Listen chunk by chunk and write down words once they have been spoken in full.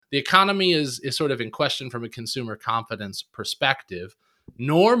the economy is sort of in question from a consumer confidence perspective.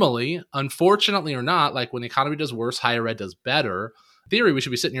 Normally, unfortunately or not, like when the economy does worse, higher ed does better. In theory, we should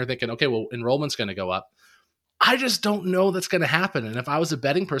be sitting here thinking, okay, well, enrollment's going to go up. I just don't know that's going to happen. And if I was a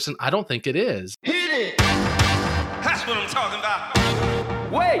betting person, I don't think it is. Hit it! That's what I'm talking about.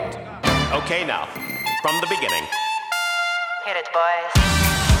 Wait! Okay, now, from the beginning. Hit it, boys.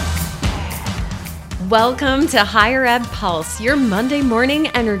 Welcome to Higher Ed Pulse, your Monday morning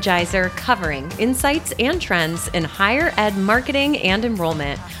energizer covering insights and trends in higher ed marketing and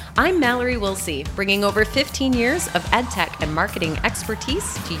enrollment. I'm Mallory Wilsey, bringing over 15 years of ed tech and marketing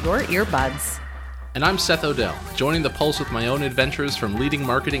expertise to your earbuds. And I'm Seth Odell, joining the Pulse with my own adventures from leading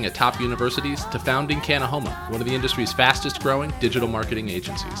marketing at top universities to founding Kanahoma, one of the industry's fastest growing digital marketing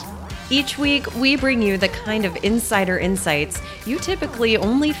agencies. Each week, we bring you the kind of insider insights you typically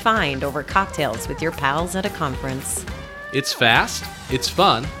only find over cocktails with your pals at a conference. It's fast, it's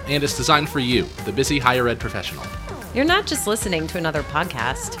fun, and it's designed for you, the busy higher ed professional. You're not just listening to another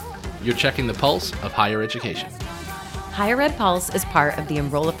podcast. You're checking the pulse of higher education. Higher Ed Pulse is part of the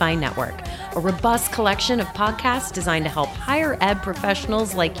Enrollify Network, a robust collection of podcasts designed to help higher ed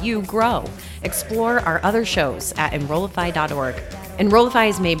professionals like you grow. Explore our other shows at Enrollify.org. Enrollify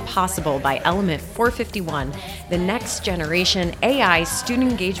is made possible by Element 451, the next generation AI student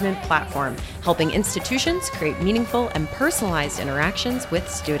engagement platform, helping institutions create meaningful and personalized interactions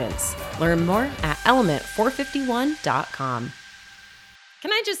with students. Learn more at element451.com.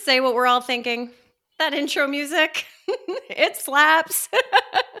 Can I just say what we're all thinking? That intro music, it slaps.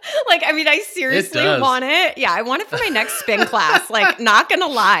 I seriously want it. Yeah, I want it for my next spin class. Not gonna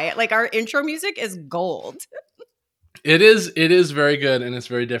lie. Our intro music is gold. It is very good, and it's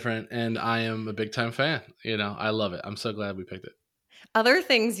very different, and I am a big time fan. I love it. I'm so glad we picked it. Other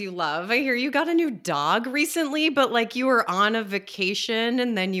things you love. I hear you got a new dog recently, but you were on a vacation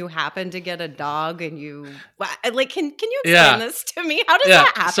and then you happened to get a dog and you can you explain this to me? How does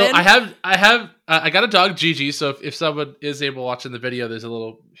that happen? So I got a dog, Gigi. So if someone is able watching the video,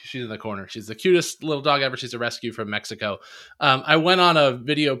 she's in the corner. She's the cutest little dog ever. She's a rescue from Mexico. I went on a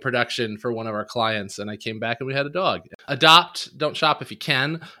video production for one of our clients and I came back and we had a dog. Adopt, don't shop if you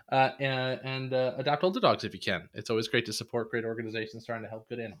can, and adopt older dogs if you can. It's always great to support great organizations trying to help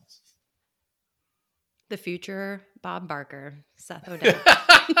good animals. The future Bob Barker, Seth Odell.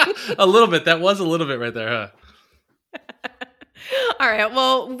 A little bit. That was a little bit right there, huh? All right.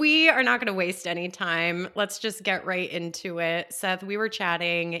 Well, we are not going to waste any time. Let's just get right into it. Seth, we were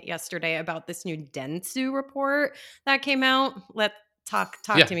chatting yesterday about this new Dentsu report that came out. Let's talk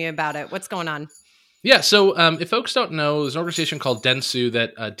to me about it. What's going on? Yeah, so if folks don't know, there's an organization called Dentsu,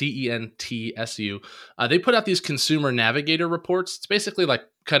 that DENTSU. They put out these consumer navigator reports. It's basically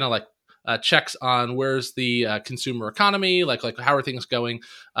checks on where's the consumer economy, like how are things going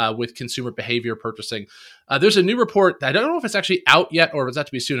with consumer behavior, purchasing. There's a new report. I don't know if it's actually out yet or if it's out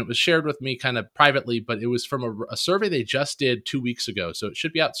to be soon. It was shared with me kind of privately, but it was from a survey they just did 2 weeks ago. So it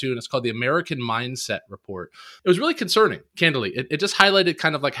should be out soon. It's called the American Mindset Report. It was really concerning, candidly. It just highlighted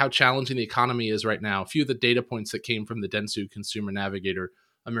kind of how challenging the economy is right now. A few of the data points that came from the Dentsu Consumer Navigator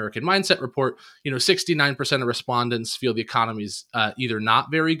American Mindset Report, 69% of respondents feel the economy's either not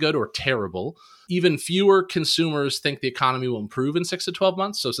very good or terrible. Even fewer consumers think the economy will improve in 6 to 12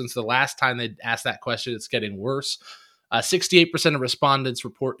 months. So since the last time they asked that question, it's getting worse. 68% of respondents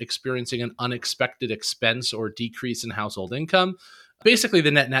report experiencing an unexpected expense or decrease in household income. Basically,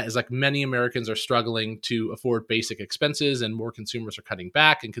 the net is many Americans are struggling to afford basic expenses and more consumers are cutting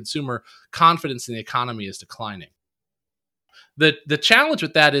back and consumer confidence in the economy is declining. The challenge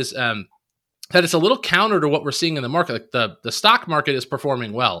with that is that it's a little counter to what we're seeing in the market. The stock market is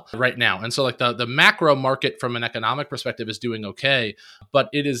performing well right now. And so the macro market from an economic perspective is doing okay, but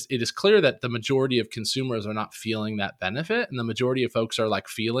it is clear that the majority of consumers are not feeling that benefit. And the majority of folks are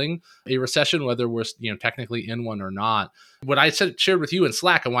feeling a recession, whether we're technically in one or not. What I shared with you in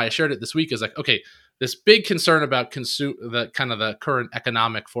Slack and why I shared it this week is okay, this big concern about the current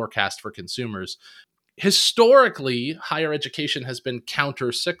economic forecast for consumers. Historically, higher education has been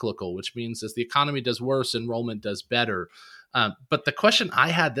counter-cyclical, which means as the economy does worse, enrollment does better. But the question I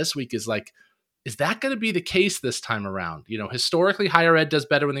had this week is is that going to be the case this time around? Historically, higher ed does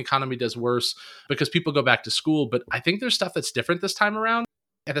better when the economy does worse because people go back to school. But I think there's stuff that's different this time around.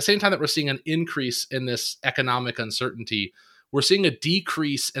 At the same time that we're seeing an increase in this economic uncertainty, we're seeing a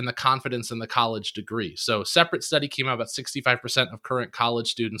decrease in the confidence in the college degree. So a separate study came out about 65% of current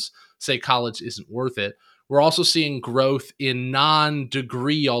college students say college isn't worth it. we're also seeing growth in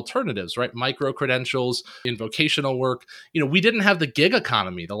non-degree alternatives, right? Micro credentials in vocational work. We didn't have the gig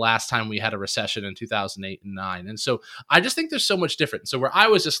economy the last time we had a recession in 2008 and 9. And so I just think there's so much different. So where I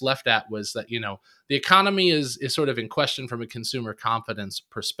was just left at was that, the economy is sort of in question from a consumer confidence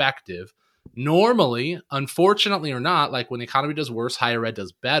perspective. Normally, unfortunately or not, like when the economy does worse, higher ed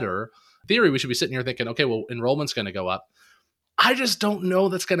does better. In theory, we should be sitting here thinking, okay, well, enrollment's going to go up. I just don't know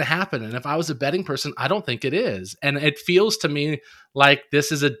that's going to happen. And if I was a betting person, I don't think it is. And it feels to me like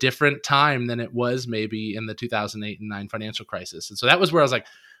this is a different time than it was maybe in the 2008 and 9 financial crisis. And so that was where I was like,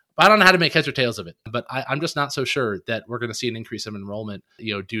 I don't know how to make heads or tails of it, but I'm just not so sure that we're going to see an increase in enrollment,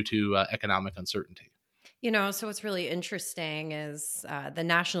 due to economic uncertainty. So what's really interesting is the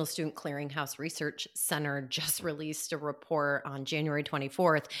National Student Clearinghouse Research Center just released a report on January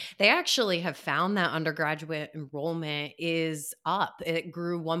 24th. They actually have found that undergraduate enrollment is up. It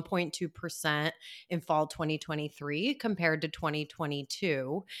grew 1.2% in fall 2023 compared to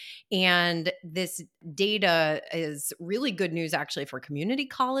 2022. And this data is really good news actually for community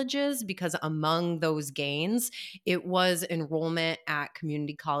colleges, because among those gains, it was enrollment at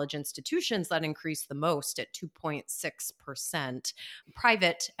community college institutions that increased the most at 2.6%.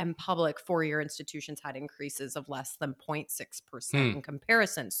 Private and public four-year institutions had increases of less than 0.6% in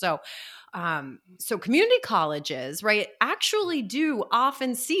comparison. So community colleges, right, actually do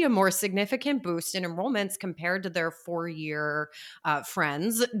often see a more significant boost in enrollments compared to their four-year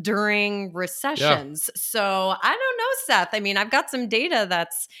friends during recessions. Yeah. So I don't know, Seth. I mean, I've got some data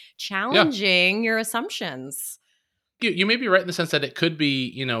that's challenging your assumptions. You may be right in the sense that it could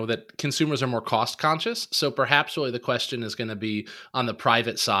be, that consumers are more cost conscious. So perhaps really the question is going to be on the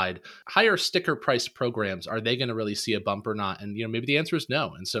private side, higher sticker price programs, are they going to really see a bump or not? And, maybe the answer is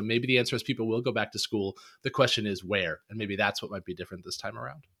no. And so maybe the answer is people will go back to school. The question is where, and maybe that's what might be different this time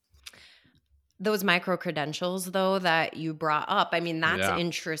around. Those micro credentials, though, that you brought up, I mean, that's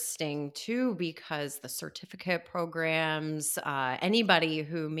interesting too, because the certificate programs, anybody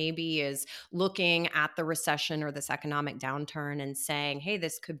who maybe is looking at the recession or this economic downturn and saying, hey,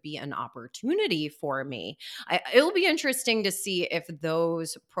 this could be an opportunity for me. It'll be interesting to see if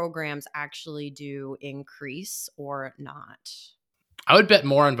those programs actually do increase or not. I would bet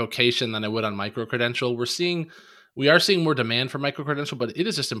more on vocation than I would on micro credential. We are seeing more demand for micro-credential, but it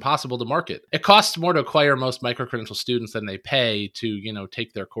is just impossible to market. It costs more to acquire most micro-credential students than they pay to,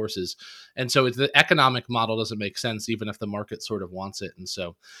 take their courses. And so the economic model doesn't make sense, even if the market sort of wants it. And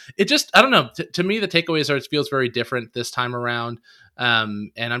so it just, I don't know, to me, the takeaways are it feels very different this time around.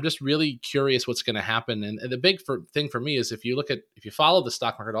 And I'm just really curious what's going to happen. And the big thing for me is if you follow the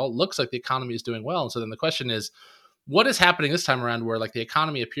stock market, it looks like the economy is doing well. And so then the question is, what is happening this time around where like the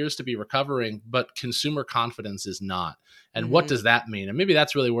economy appears to be recovering, but consumer confidence is not? And what does that mean? And maybe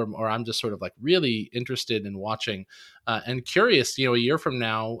that's really where I'm just sort of like really interested in watching and curious, a year from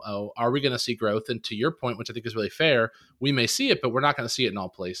now, are we going to see growth? And to your point, which I think is really fair, we may see it, but we're not going to see it in all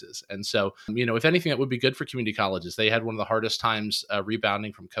places. And so, if anything, that would be good for community colleges. They had one of the hardest times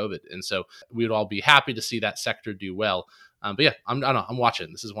rebounding from COVID. And so we would all be happy to see that sector do well. But yeah, I'm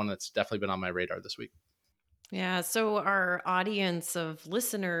watching. This is one that's definitely been on my radar this week. Yeah. So our audience of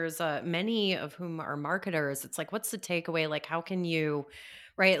listeners, many of whom are marketers, it's like, what's the takeaway? Like, how can you,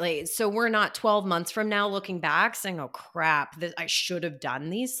 right? Like, so we're not 12 months from now looking back saying, oh crap, I should have done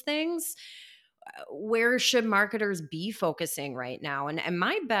these things. Where should marketers be focusing right now? And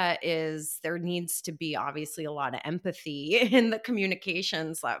my bet is there needs to be obviously a lot of empathy in the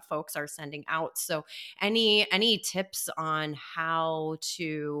communications that folks are sending out. So any tips on how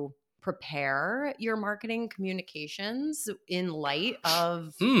to prepare your marketing communications in light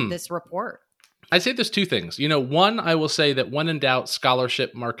of this report? I'd say there's two things. One, I will say that when in doubt,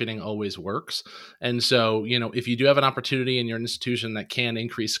 scholarship marketing always works. And so, if you do have an opportunity in your institution that can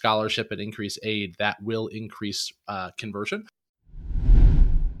increase scholarship and increase aid, that will increase conversion.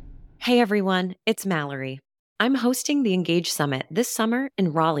 Hey everyone, it's Mallory. I'm hosting the Engage Summit this summer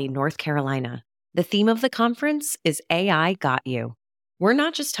in Raleigh, North Carolina. The theme of the conference is AI Got You. We're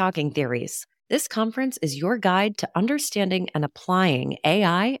not just talking theories. This conference is your guide to understanding and applying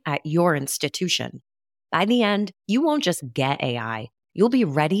AI at your institution. By the end, you won't just get AI. You'll be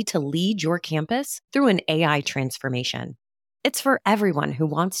ready to lead your campus through an AI transformation. It's for everyone who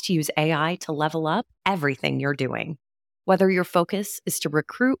wants to use AI to level up everything you're doing. Whether your focus is to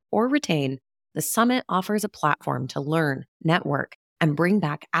recruit or retain, the summit offers a platform to learn, network, and bring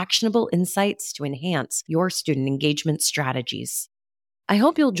back actionable insights to enhance your student engagement strategies. I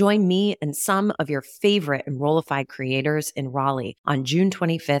hope you'll join me and some of your favorite Enrollify creators in Raleigh on June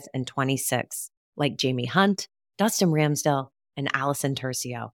 25th and 26th, like Jamie Hunt, Dustin Ramsdell, and Allison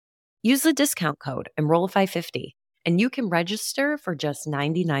Tercio. Use the discount code Enrollify50 and you can register for just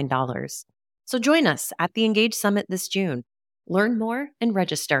 $99. So join us at the Engage Summit this June. Learn more and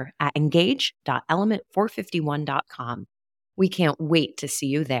register at engage.element451.com. We can't wait to see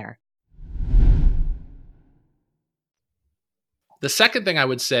you there. The second thing I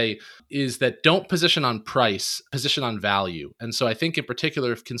would say is that don't position on price, position on value. And so I think in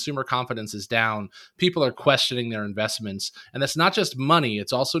particular, if consumer confidence is down, people are questioning their investments. And that's not just money,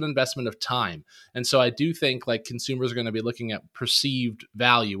 it's also an investment of time. And so I do think like consumers are going to be looking at perceived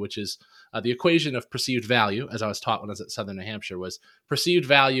value, which is the equation of perceived value, as I was taught when I was at Southern New Hampshire, was perceived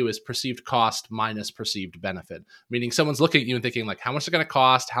value is perceived cost minus perceived benefit. Meaning someone's looking at you and thinking like, how much is it going to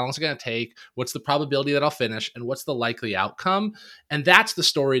cost? How long is it going to take? What's the probability that I'll finish? And what's the likely outcome? And that's the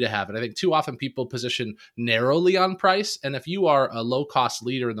story to have. And I think too often people position narrowly on price. And if you are a low cost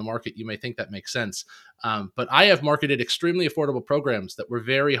leader in the market, you may think that makes sense. But I have marketed extremely affordable programs that were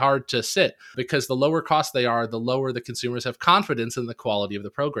very hard to sit because the lower cost they are, the lower the consumers have confidence in the quality of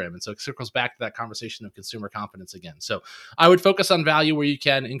the program. And so it circles back to that conversation of consumer confidence again. So I would focus on value where you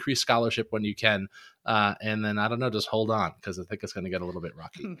can, increase scholarship when you can. And then, I don't know, just hold on because I think it's going to get a little bit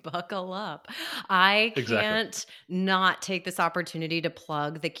rocky. Buckle up. I can't not take this opportunity to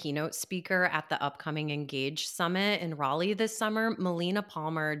plug the keynote speaker at the upcoming Engage Summit in Raleigh this summer. Melina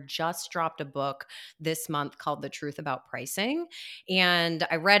Palmer just dropped a book this month called The Truth About Pricing. And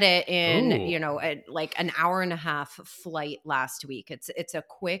I read it in, like an hour and a half flight last week. It's a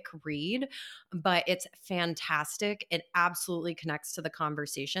quick read, but it's fantastic. It absolutely connects to the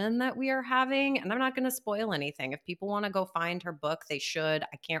conversation that we are having. And I'm not going to spoil anything. If people want to go find her book, they should.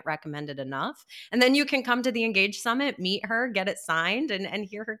 I can't recommend it enough. And then you can come to the Engage Summit, meet her, get it signed, and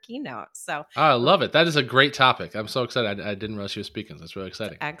hear her keynote. So I love it. That is a great topic. I'm so excited. I didn't realize she was speaking. That's really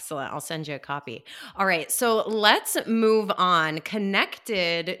exciting. Excellent. I'll send you a copy. All right. So let's move on.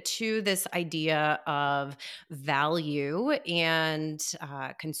 Connected to this idea of value and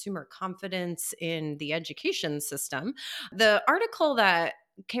consumer confidence in the education system, the article that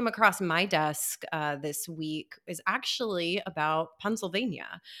came across my desk this week is actually about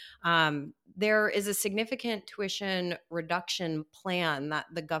Pennsylvania. There is a significant tuition reduction plan that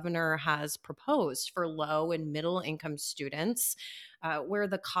the governor has proposed for low and middle income students, where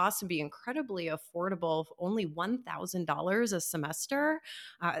the cost would be incredibly affordable, only $1,000 a semester.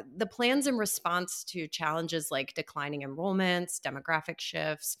 The plan's in response to challenges like declining enrollments, demographic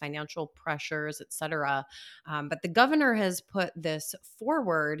shifts, financial pressures, et cetera. But the governor has put this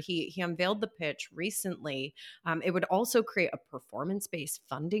forward. He unveiled the pitch recently. It would also create a performance-based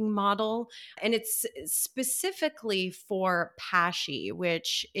funding model. And it's specifically for PASSHE,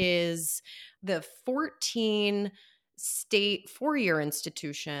 which is the 14 state four-year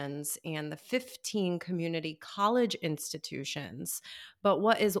institutions and the 15 community college institutions. But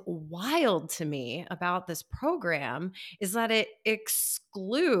what is wild to me about this program is that it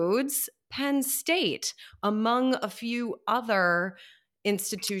excludes Penn State among a few other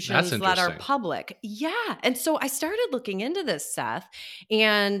institutions that are public. Yeah. And so I started looking into this, Seth,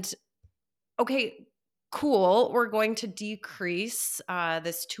 and okay, cool, we're going to decrease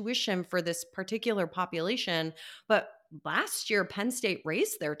this tuition for this particular population. But last year, Penn State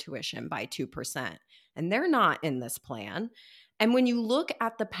raised their tuition by 2%, and they're not in this plan. And when you look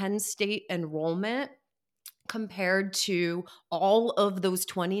at the Penn State enrollment compared to all of those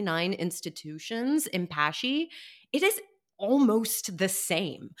 29 institutions in PASSHE, it is almost the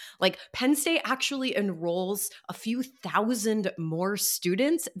same. Like Penn State actually enrolls a few thousand more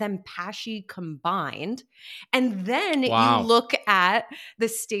students than PASSHE combined. And then you look at the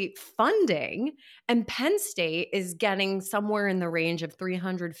state funding, and Penn State is getting somewhere in the range of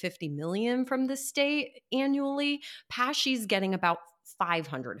 $350 million from the state annually. PASSHE's getting about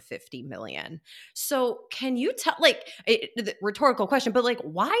 $550 million. So can you tell, rhetorical question, but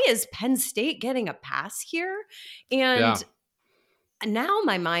why is Penn State getting a pass here? And now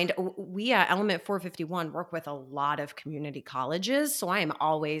my mind, we at Element 451 work with a lot of community colleges. So I am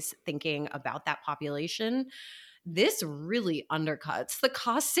always thinking about that population. This really undercuts the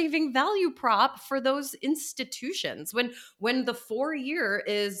cost-saving value prop for those institutions. When the 4-year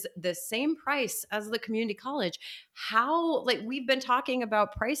is the same price as the community college, how, we've been talking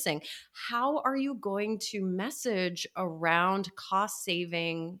about pricing, how are you going to message around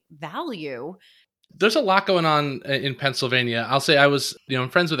cost-saving value? There's a lot going on in Pennsylvania. I'll say I'm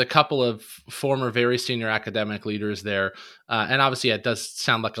friends with a couple of former very senior academic leaders there. And obviously it does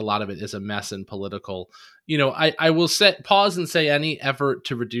sound like a lot of it is a mess and political. I will pause and say any effort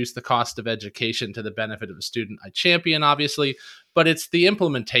to reduce the cost of education to the benefit of a student I champion, obviously, but it's the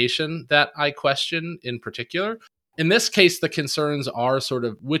implementation that I question in particular. In this case, the concerns are sort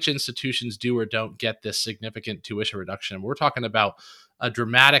of which institutions do or don't get this significant tuition reduction. We're talking about a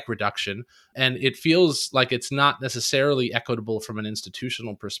dramatic reduction, and it feels like it's not necessarily equitable from an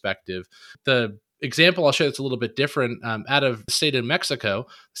institutional perspective. The example I'll show that's a little bit different out of the state of Mexico.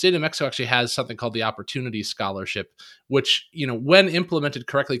 The state of Mexico actually has something called the Opportunity Scholarship, which, when implemented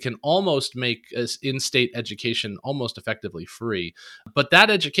correctly, can almost make in-state education almost effectively free. But that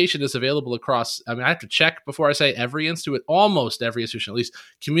education is available across, I have to check before I say every institute, almost every institution, at least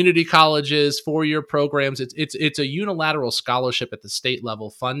community colleges, four-year programs. It's a unilateral scholarship at the state level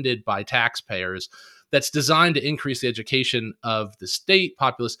funded by taxpayers that's designed to increase the education of the state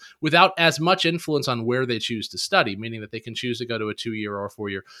populace without as much influence on where they choose to study, meaning that they can choose to go to a 2-year or a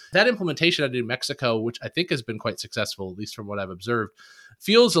 4-year. That implementation out of New Mexico, which I think has been quite successful, at least from what I've observed,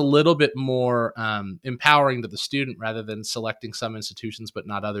 feels a little bit more empowering to the student rather than selecting some institutions but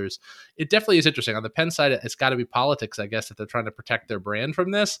not others. It definitely is interesting. On the Penn side, it's got to be politics, I guess, if they're trying to protect their brand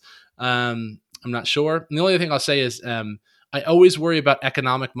from this. I'm not sure. And the only thing I'll say is I always worry about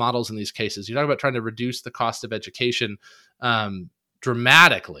economic models in these cases. You're talking about trying to reduce the cost of education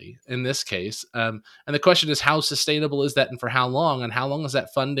dramatically in this case. And the question is, how sustainable is that and for how long? And how long is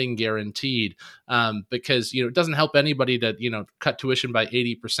that funding guaranteed? Because, it doesn't help anybody to, cut tuition by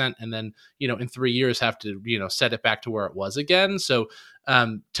 80% and then, in 3 years have to, set it back to where it was again. So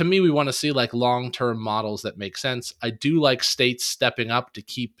to me, we want to see like long-term models that make sense. I do like states stepping up to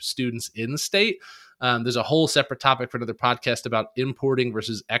keep students in state. There's a whole separate topic for another podcast about importing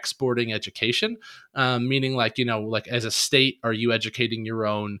versus exporting education, meaning like as a state, are you educating your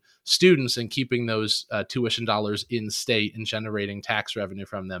own students and keeping those tuition dollars in state and generating tax revenue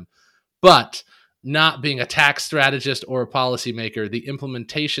from them? But not being a tax strategist or a policymaker, the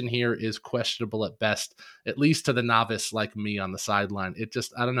implementation here is questionable at best, at least to the novice like me on the sideline.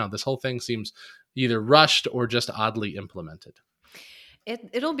 I don't know. This whole thing seems either rushed or just oddly implemented.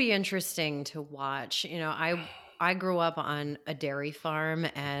 It'll be interesting to watch. I grew up on a dairy farm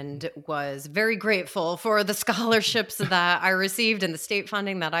and was very grateful for the scholarships that I received and the state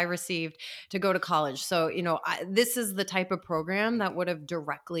funding that I received to go to college. So, this is the type of program that would have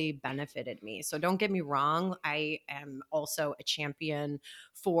directly benefited me. So don't get me wrong. I am also a champion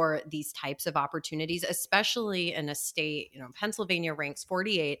for these types of opportunities, especially in a state, Pennsylvania ranks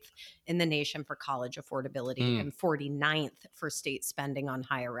 48th in the nation for college affordability and 49th for state spending on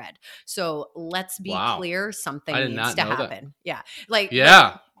higher ed. So let's be clear, something needs to happen. Yeah.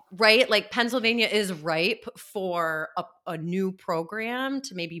 Right? Like Pennsylvania is ripe for a new program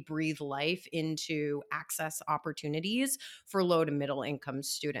to maybe breathe life into access opportunities for low to middle income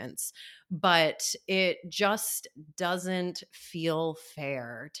students. But it just doesn't feel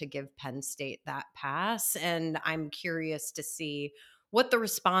fair to give Penn State that pass. And I'm curious to see what the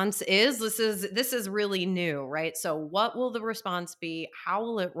response is. This is really new, right? So what will the response be? How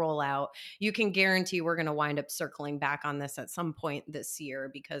will it roll out? You can guarantee we're going to wind up circling back on this at some point this year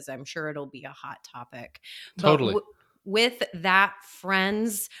because I'm sure it'll be a hot topic. Totally. With that,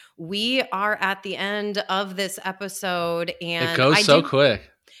 friends, we are at the end of this episode, and it goes so quick.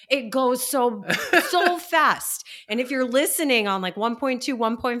 It goes so fast. And if you're listening on like 1.2,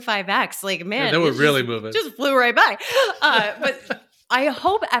 1.5x, like, man, then we're really moving. Just flew right by. But I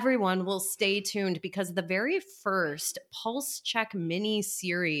hope everyone will stay tuned because the very first Pulse Check mini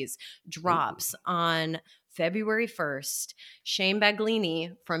series drops on February 1st. Shane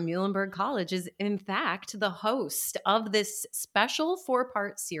Baglini from Muhlenberg College is in fact the host of this special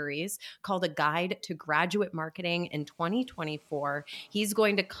 4-part series called A Guide to Graduate Marketing in 2024. He's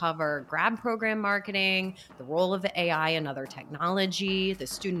going to cover grad program marketing, the role of AI and other technology, the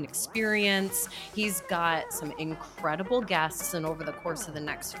student experience. He's got some incredible guests, and over the course of the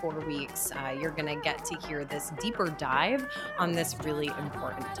next 4 weeks, you're going to get to hear this deeper dive on this really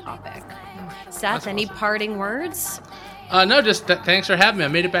important topic. Seth, any parting words? No, just thanks for having me. I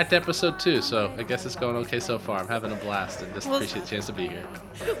made it back to episode 2, so I guess it's going okay so far. I'm having a blast and just appreciate the chance to be here.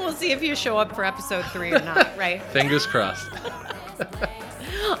 We'll see if you show up for episode 3 or not, right? Fingers crossed.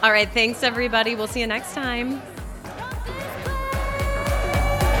 All right, thanks everybody. We'll see you next time.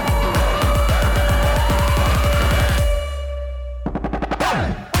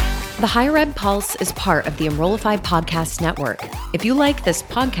 The Higher Ed Pulse is part of the Enrollify Podcast Network. If you like this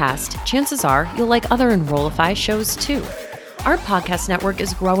podcast, chances are you'll like other Enrollify shows too. Our podcast network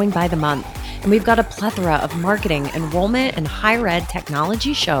is growing by the month, and we've got a plethora of marketing, enrollment, and higher ed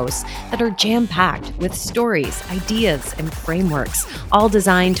technology shows that are jam-packed with stories, ideas, and frameworks, all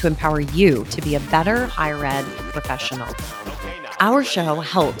designed to empower you to be a better higher ed professional. Our show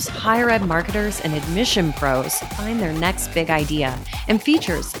helps higher ed marketers and admission pros find their next big idea and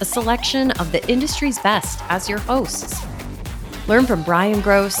features a selection of the industry's best as your hosts. Learn from Brian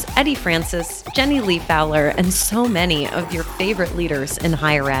Gross, Eddie Francis, Jenny Lee Fowler, and so many of your favorite leaders in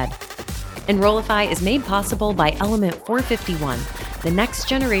higher ed. Enrollify is made possible by Element 451, the next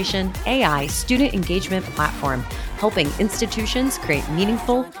generation AI student engagement platform, helping institutions create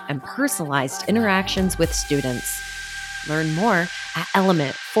meaningful and personalized interactions with students. Learn more at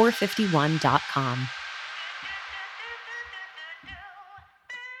element451.com.